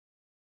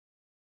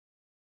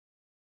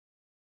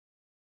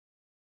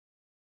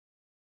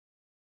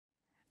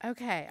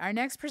Okay, our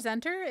next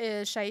presenter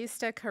is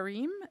Shaista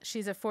Karim.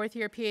 She's a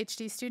fourth-year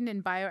PhD student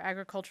in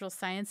bioagricultural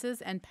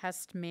sciences and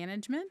pest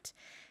management.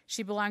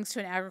 She belongs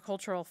to an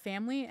agricultural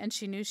family, and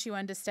she knew she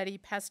wanted to study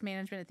pest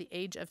management at the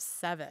age of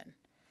 7.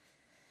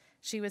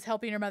 She was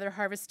helping her mother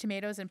harvest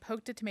tomatoes and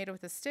poked a tomato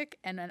with a stick,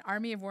 and an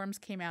army of worms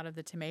came out of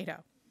the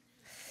tomato.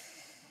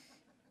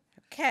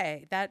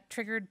 Okay, that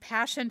triggered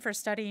passion for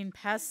studying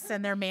pests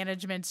and their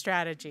management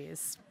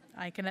strategies.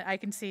 I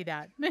can see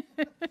that.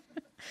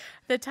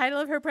 The title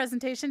of her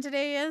presentation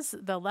today is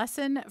The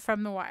Lesson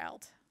from the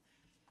Wild.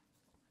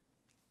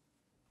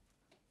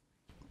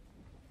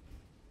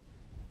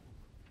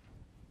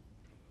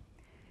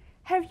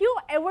 Have you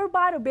ever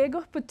bought a bag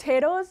of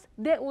potatoes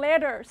that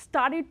later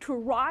started to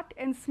rot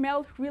and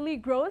smelled really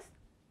gross?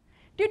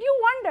 Did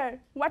you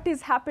wonder what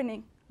is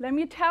happening? Let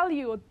me tell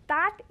you,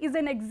 that is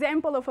an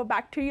example of a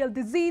bacterial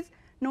disease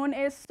known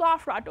as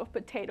soft rot of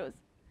potatoes.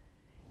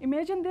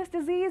 Imagine this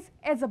disease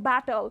as a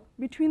battle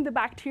between the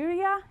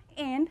bacteria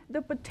and the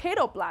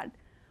potato plant.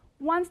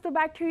 Once the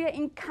bacteria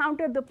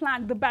encounter the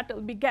plant, the battle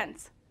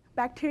begins.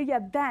 Bacteria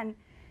then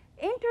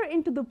enter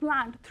into the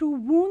plant through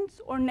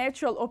wounds or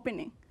natural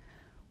opening.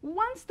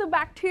 Once the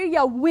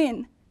bacteria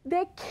win,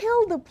 they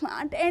kill the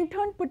plant and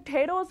turn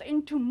potatoes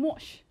into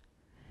mush.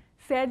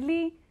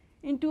 Sadly,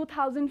 in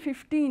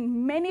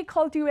 2015, many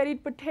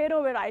cultivated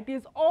potato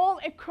varieties all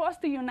across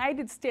the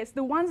United States,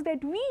 the ones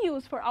that we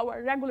use for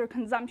our regular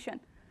consumption,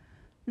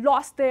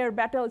 lost their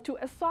battle to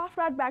a soft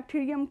rot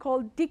bacterium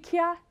called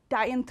Dickia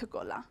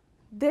dianthocola.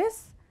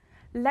 This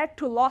led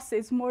to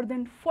losses more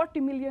than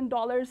 $40 million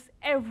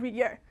every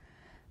year.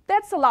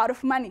 That's a lot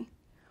of money.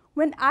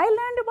 When I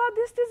learned about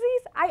this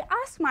disease, I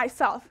asked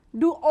myself,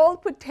 do all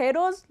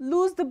potatoes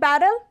lose the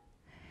battle?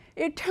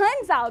 It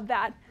turns out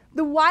that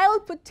the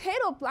wild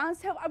potato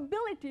plants have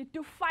ability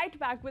to fight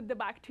back with the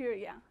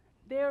bacteria.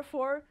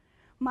 Therefore,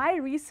 my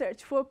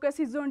research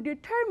focuses on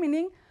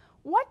determining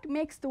what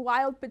makes the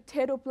wild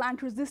potato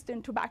plant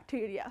resistant to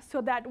bacteria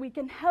so that we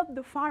can help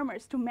the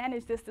farmers to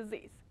manage this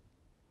disease.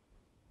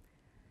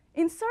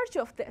 In search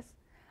of this,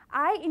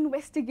 I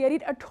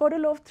investigated a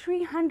total of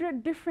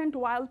 300 different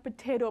wild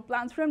potato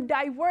plants from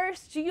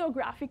diverse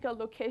geographical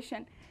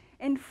locations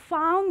and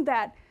found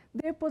that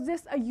they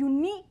possess a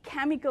unique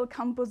chemical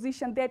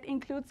composition that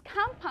includes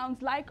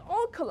compounds like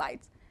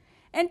alkaloids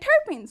and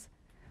terpenes.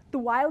 The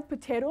wild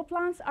potato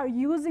plants are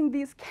using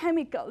these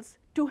chemicals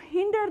to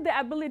hinder the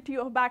ability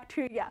of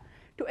bacteria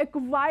to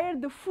acquire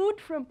the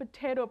food from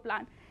potato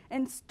plant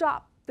and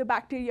stop the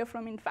bacteria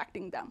from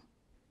infecting them.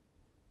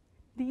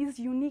 These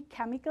unique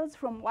chemicals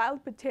from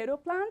wild potato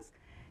plants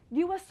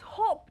give us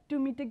hope to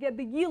mitigate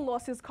the yield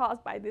losses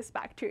caused by this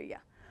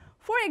bacteria.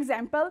 For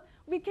example,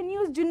 we can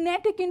use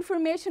genetic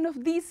information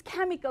of these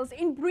chemicals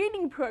in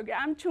breeding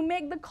program to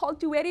make the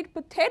cultivated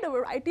potato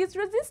varieties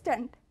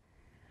resistant.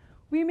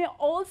 We may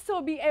also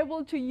be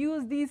able to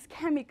use these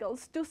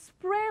chemicals to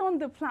spray on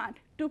the plant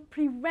to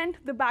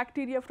prevent the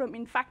bacteria from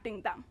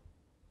infecting them.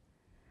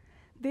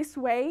 This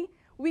way,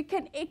 we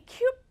can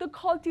equip the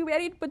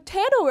cultivated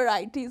potato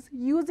varieties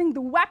using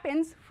the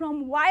weapons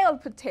from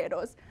wild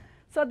potatoes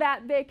so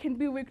that they can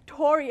be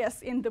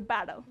victorious in the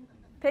battle.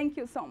 Thank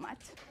you so much.